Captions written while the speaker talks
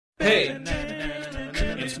Hey,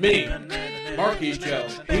 it's me, Marky Joe,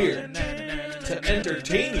 here to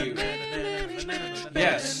entertain you.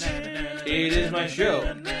 Yes, it is my show.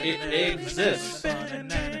 It exists.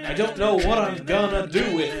 I don't know what I'm gonna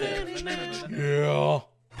do with it. Yeah.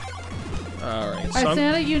 Alright, so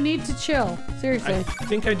Santa, you need to chill. Seriously. I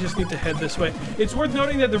think I just need to head this way. It's worth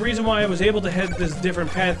noting that the reason why I was able to head this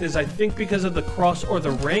different path is I think because of the cross or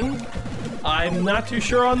the ring. I'm not too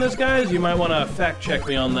sure on this, guys. You might want to fact check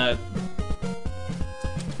me on that.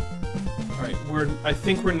 Alright, I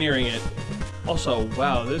think we're nearing it. Also,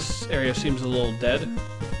 wow, this area seems a little dead.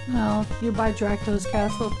 No, you're by Dracula's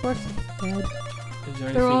castle, of course it's dead. Is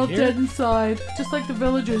there They're all here? dead inside. Just like the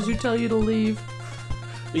villagers who tell you to leave.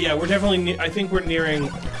 But yeah, we're definitely, I think we're nearing...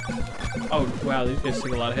 Oh, wow, these guys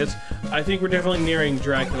take a lot of hits. I think we're definitely nearing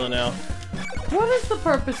Dracula now. What is the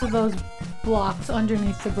purpose of those blocks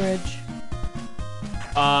underneath the bridge?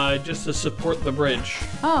 Just to support the bridge.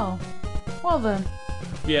 Oh. Well then.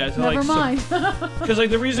 Yeah, to Never mind. Because, like,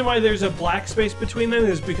 the reason why there's a black space between them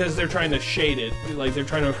is because they're trying to shade it. Like, they're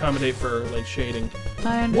trying to accommodate for, like, shading.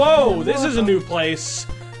 I understand. Whoa, this is a new place.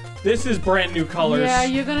 This is brand new colors. Yeah,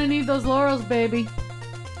 you're gonna need those laurels, baby.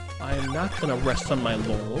 I am not gonna rest on my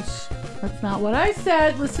laurels. That's not what I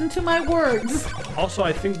said. Listen to my words. Also,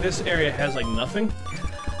 I think this area has, like, nothing.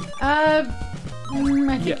 I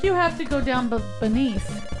think you have to go down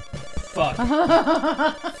beneath. Fuck.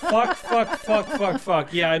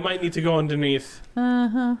 Fuck. Yeah, I might need to go underneath.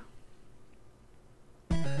 Uh-huh.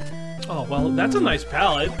 Oh, well, that's a nice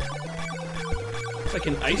palette. It's like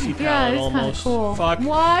an icy Yeah, palette it's kind of almost. cool. Fuck.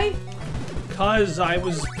 Why? Because I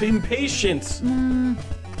was impatient.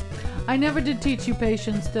 I never did teach you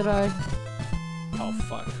patience, did I? Oh,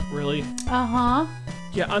 fuck. Really? Uh-huh.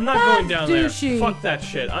 Yeah, I'm not That's going down douchey. there. Fuck that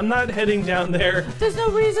shit. I'm not heading down there. There's no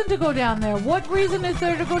reason to go down there. What reason is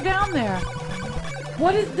there to go down there?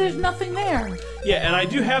 There's nothing there. Yeah, and I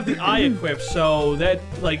do have the eye equipped, so that,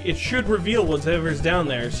 like, it should reveal whatever's down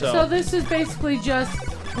there, So this is basically just,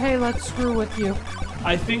 hey, let's screw with you.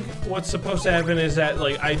 I think what's supposed to happen is that,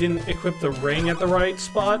 like, I didn't equip the ring at the right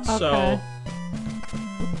spot, Okay.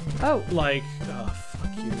 Oh. like,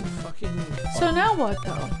 fuck you, fucking... So now what,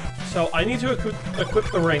 though? So I need to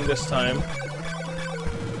equip the ring this time.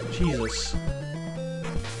 Jesus.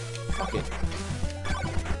 Fuck it.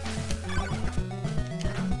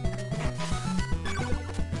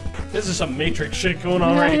 This is some Matrix shit going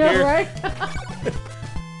on right here. Right?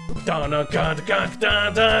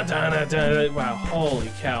 Wow, holy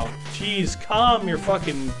cow. Jeez, calm your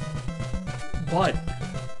fucking butt.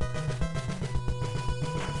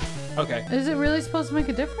 Okay. Is it really supposed to make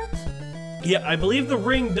a difference? Yeah, I believe the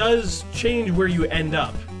ring does change where you end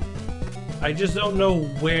up. I just don't know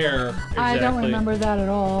where exactly. I don't remember that at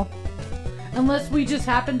all. Unless we just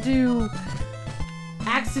happen to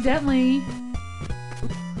accidentally...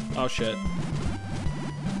 Oh, shit.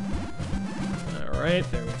 Alright,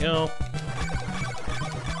 there we go.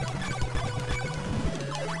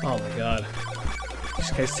 Oh my god.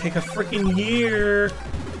 These guys take a freaking year.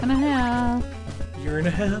 And a half. Year and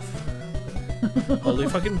a half. Holy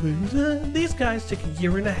fucking... These guys take a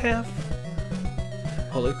year and a half.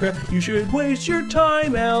 Holy crap. You should waste your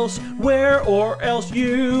time elsewhere, or else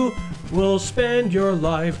you will spend your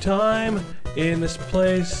lifetime in this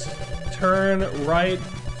place. Turn right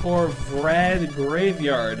for Vrad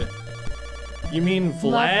Graveyard. You mean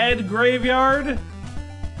Vlad Graveyard?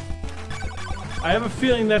 I have a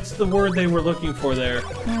feeling that's the word they were looking for there.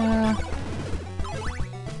 Yeah.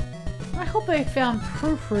 I hope they found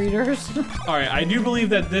proofreaders. Alright, I do believe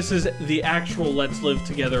that this is the actual Let's Live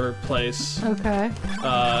Together place. Okay.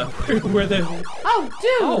 Where the... Oh,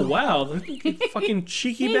 dude! Oh, wow. Fucking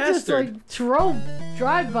cheeky He bastard. just, like,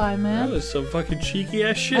 drive by, man. That was some fucking cheeky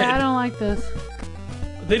ass shit. I don't like this.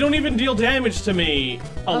 They don't even deal damage to me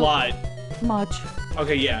a lot. Much.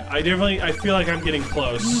 Okay, yeah. I feel like I'm getting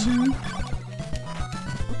close.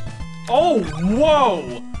 Oh,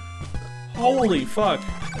 whoa! Holy fuck.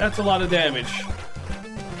 That's a lot of damage.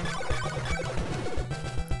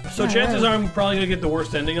 So chances are I'm probably gonna get the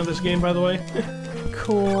worst ending of this game, by the way.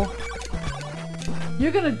 Cool.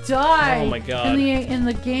 You're gonna die. Oh my god. In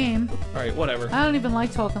the game. Alright, whatever. I don't even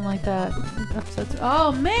like talking like that. It upsets.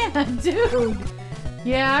 Oh man, dude.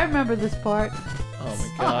 Yeah, I remember this part. Oh my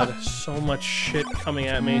god, so much shit coming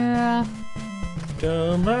at me. Yeah.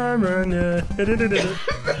 Excuse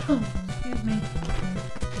Excuse me.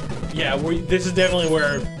 Yeah, this is definitely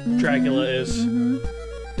where Dracula is.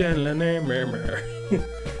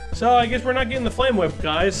 So I guess we're not getting the flame whip,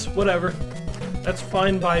 guys. Whatever. That's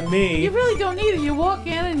fine by me. You really don't need it. You walk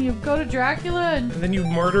in and you go to Dracula and then you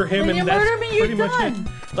murder him, and you that's murder me, you're pretty much done. it.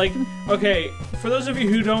 Like, okay, for those of you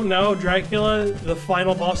who don't know, Dracula, the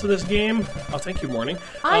final boss of this game. Oh, thank you, Morning.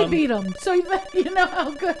 I beat him, so you know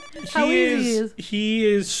how good, how easy he is. He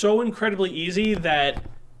is so incredibly easy that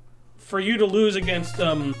for you to lose against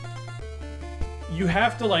you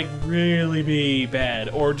have to like really be bad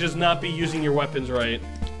or just not be using your weapons right.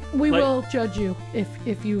 We will judge you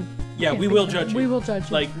if you. Yeah, we will judge you. We will judge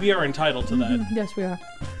you. Like we are entitled to that. Yes, we are.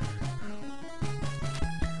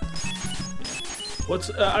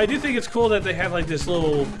 I do think it's cool that they have like this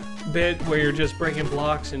little bit where you're just breaking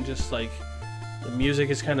blocks and just like the music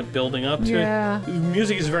is kind of building up to it. The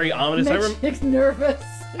music is very ominous. Makes nervous.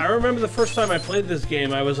 I remember the first time I played this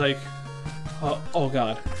game, I was like, oh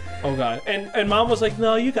god, oh god, and Mom was like,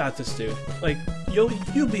 no, you got this, dude. Like you'll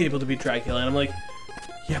be able to beat Dracula, and I'm like,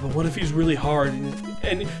 yeah, but what if he's really hard?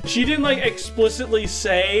 And she didn't like explicitly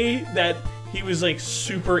say that he was like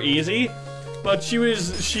super easy, but she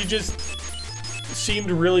just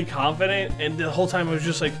seemed really confident, and the whole time I was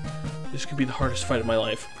just like, this could be the hardest fight of my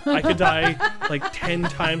life. I could die like 10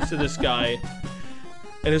 times to this guy,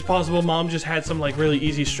 and it's possible Mom just had some like really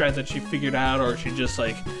easy strat that she figured out, or she just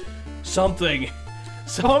like something.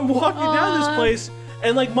 So I'm walking down this place,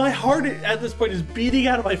 and like my heart at this point is beating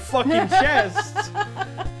out of my fucking chest.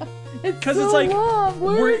 Because it's like, long.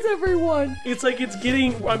 Where is everyone? It's like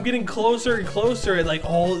I'm getting closer and closer, and like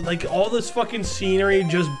all this fucking scenery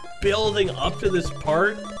just building up to this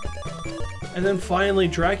part, and then finally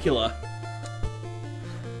Dracula.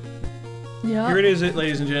 Yeah. Here it is,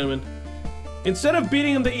 ladies and gentlemen. Instead of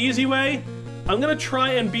beating him the easy way, I'm gonna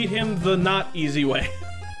try and beat him the not easy way.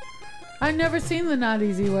 I've never seen the not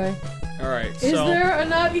easy way. All right. Is there a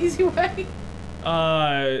not easy way?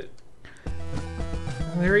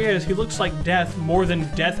 There he is. He looks like death more than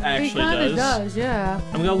death actually does. He kinda does, yeah.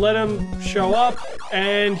 I'm gonna let him show up,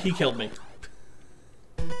 and he killed me.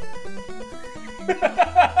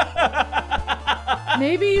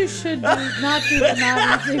 Maybe you should not do the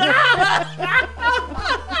not easy way.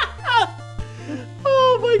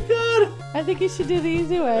 Oh my god! I think you should do the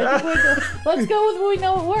easy way. Let's go with what we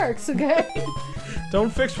know it works, okay? Don't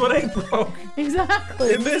fix what ain't broke.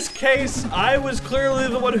 Exactly. In this case, I was clearly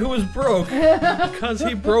the one who was broke because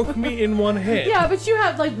he broke me in one hit. Yeah, but you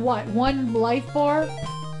have like what, 1 life bar?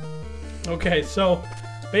 Okay, so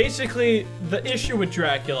basically the issue with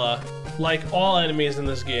Dracula, like all enemies in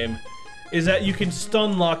this game, is that you can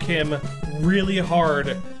stun lock him really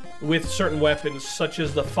hard with certain weapons, such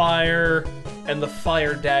as the fire and the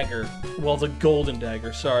fire dagger. Well, the golden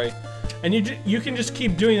dagger, sorry. And you can just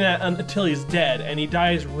keep doing that until he's dead, and he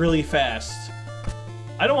dies really fast.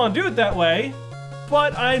 I don't want to do it that way,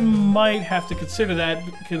 but I might have to consider that,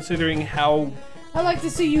 considering how I like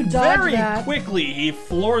to see you dodge very quickly he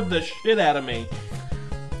floored the shit out of me.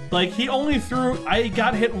 Like, he only I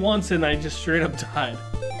got hit once and I just straight up died.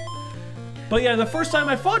 But yeah, the first time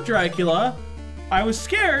I fought Dracula, I was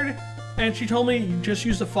scared, and she told me, just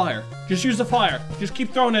use the fire. Just use the fire. Just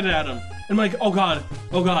keep throwing it at him. And I'm like, oh god,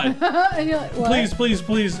 oh god. And you're like, what? Please, please,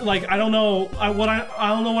 please. Like, I don't know I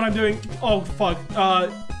don't know what I'm doing. Oh fuck.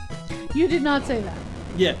 You did not say that.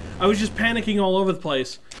 Yeah, I was just panicking all over the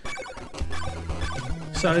place.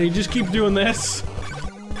 So you just keep doing this.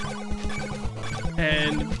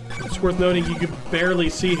 And it's worth noting you could barely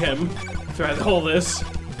see him throughout all this.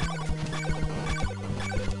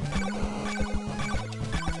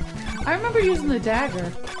 I remember using the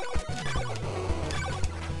dagger.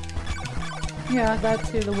 Yeah, that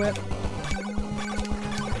too, the whip.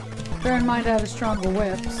 Bear in mind I have a stronger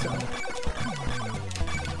whip, so.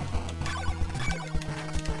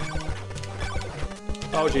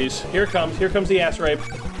 Oh jeez, here comes the ass rape.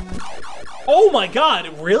 Oh my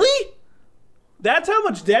god, really? That's how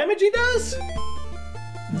much damage he does?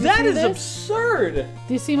 That is absurd!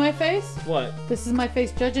 Do you see my face? What? This is my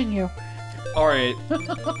face judging you. Alright,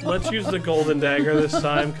 let's use the golden dagger this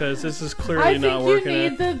time, because this is clearly not working. I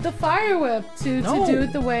think you need the fire whip to do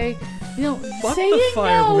it the way, you know, Fuck saying the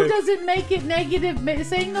fire no whip. doesn't make it negative,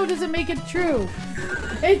 saying no doesn't make it true.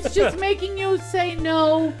 It's just making you say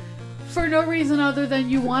no for no reason other than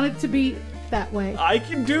you want it to be that way. I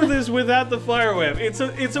can do this without the fire whip. It's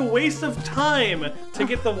a waste of time to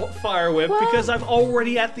get the fire whip because I'm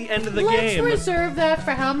already at the end of the game. Let's reserve that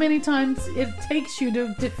for how many times it takes you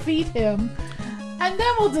to defeat him, and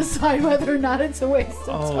then we'll decide whether or not it's a waste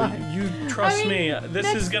of time. Oh, you trust me.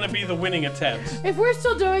 This is gonna be the winning attempt. If we're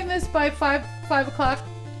still doing this by 5 o'clock,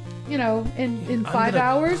 you know, in 5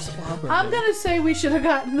 hours, I'm gonna say we should have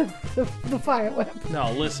gotten the fire whip.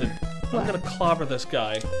 No, listen. I'm gonna clobber this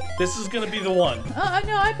guy. This is gonna be the one.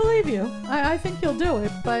 No, I believe you. I think you'll do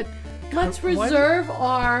it, but let's reserve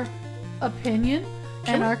our opinion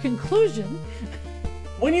and our conclusion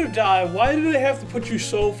when you die, why do they have to put you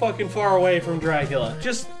so fucking far away from Dracula?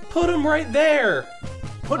 Just put him right there.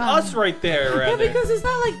 Put us right there, rather. Yeah, because it's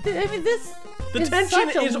not like, I mean, this The is tension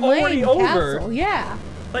such a is already lame over. castle. Yeah.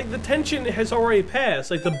 Like, the tension has already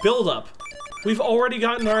passed. Like, the build-up. We've already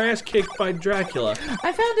gotten our ass kicked by Dracula.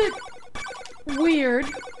 I found it weird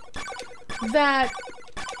that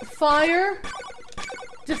fire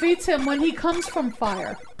defeats him when he comes from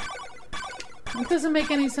fire. It doesn't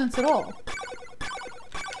make any sense at all.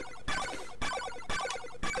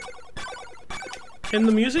 Can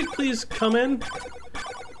the music please come in?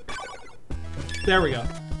 There we go.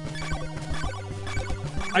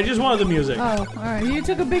 I just wanted the music. Oh, alright. You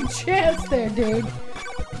took a big chance there, dude.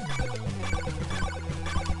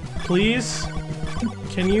 Please?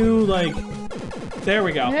 Can you, like... There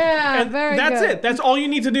we go. Yeah, and very that's good. it. That's all you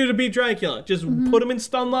need to do to beat Dracula. Just put him in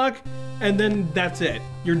stun lock, and then that's it.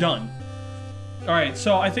 You're done. Alright,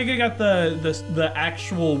 so I think I got the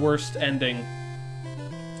actual worst ending.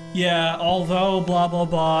 Yeah, although blah blah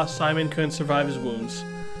blah, Simon couldn't survive his wounds.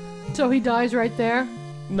 So he dies right there?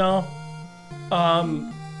 No.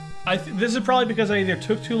 This is probably because I either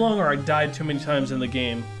took too long or I died too many times in the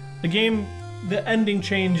game. The ending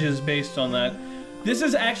changes based on that. This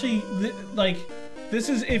is actually, like, this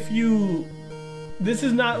is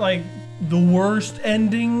not, like, the worst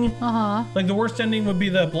ending. Uh-huh. Like, the worst ending would be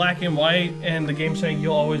the black and white and the game saying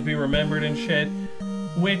you'll always be remembered and shit.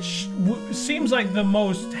 Which seems like the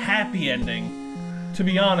most happy ending, to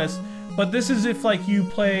be honest. But this is if, like, you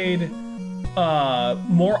played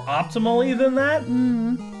more optimally than that,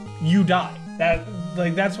 you die.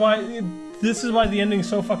 That's why this is why the ending's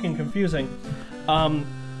so fucking confusing.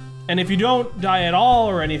 And if you don't die at all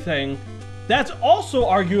or anything, that's also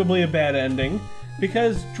arguably a bad ending,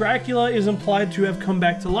 because Dracula is implied to have come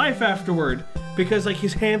back to life afterward, because, like,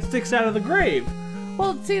 his hand sticks out of the grave.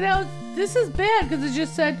 Well, see, now this is bad because it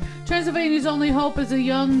just said Transylvania's only hope is a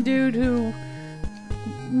young dude who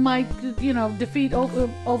might, you know, defeat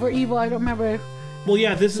over evil. I don't remember. Well,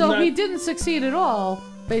 yeah, this is not... So he didn't succeed at all,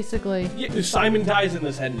 basically. Yeah, Simon dies in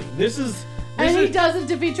this ending. And he doesn't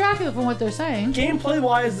defeat Dracula from what they're saying.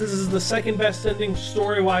 Gameplay-wise, this is the second best ending.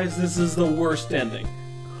 Story-wise, this is the worst ending.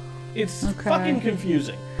 It's fucking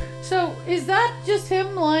confusing. So, is that just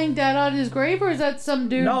him lying dead on his grave, or is that some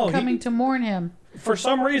dude coming to mourn him? For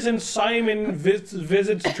some reason, Simon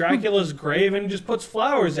visits Dracula's grave and just puts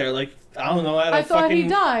flowers there. Like, I don't know, I thought he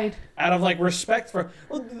died. Out of, like, respect for...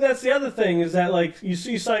 Well, that's the other thing, is that, like, you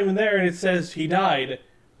see Simon there and it says he died.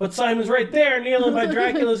 But Simon's right there, kneeling by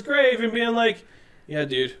Dracula's grave and being like, yeah,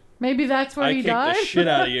 dude. Maybe that's where he died? I kicked the shit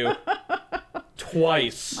out of you.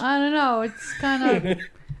 Twice. I don't know. It's kind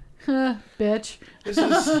of... bitch. This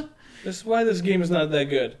is why this game is not that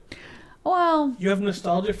good. Well... You have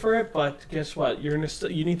nostalgia for it, but guess what? You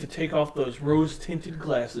need to take off those rose-tinted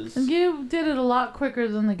glasses. You did it a lot quicker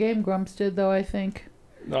than the Game Grumps did, though, I think.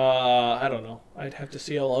 I don't know. I'd have to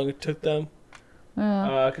see how long it took them.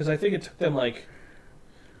 Because I think it took them, like...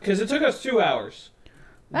 Because it took us 2 hours.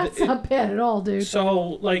 That's not bad at all, dude.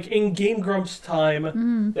 So, like, in Game Grumps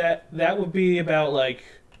time, that would be about, like,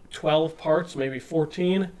 12 parts, maybe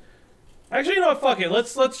 14. Actually, you know what? Fuck it.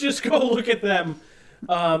 Let's just go look at them.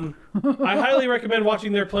 I highly recommend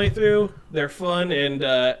watching their playthrough. They're fun, and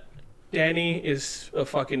Danny is a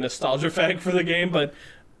fucking nostalgia fag for the game, but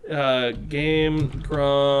Game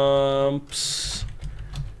Grumps...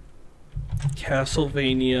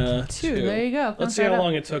 Castlevania 2. There you go. Let's see how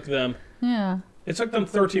long it took them. Yeah. It took them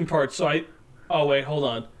 13 parts, so Oh, wait, hold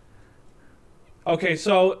on. Okay,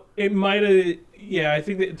 so it might have... Yeah, I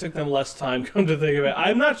think that it took them less time, come to think of it.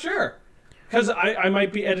 I'm not sure. Because I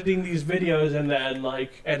might be editing these videos and then,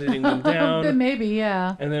 like, editing them down. Maybe,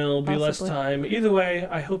 yeah. And then it'll be less time. Either way,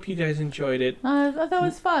 I hope you guys enjoyed it. I thought it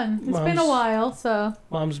was fun. It's been a while, so...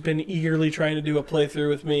 Mom's been eagerly trying to do a playthrough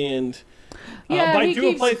with me, and... Yeah, by do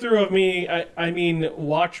a playthrough of me, I mean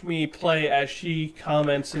watch me play as she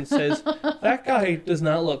comments and says, that guy does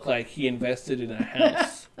not look like he invested in a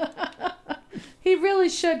house. He really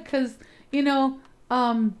should, because, you know,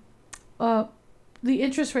 the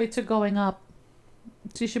interest rates are going up.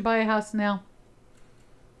 So you should buy a house now.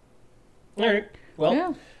 All right. Well,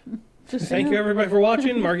 yeah. Thank you everybody for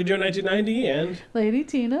watching. Marky Joe 1990 and Lady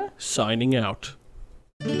Tina signing out.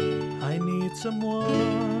 I need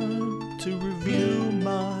someone to review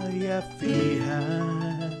my FE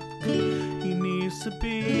hack. He needs to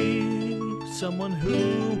be someone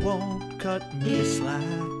who won't cut me slack.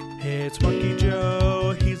 It's Marky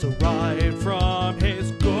Joe, he's arrived from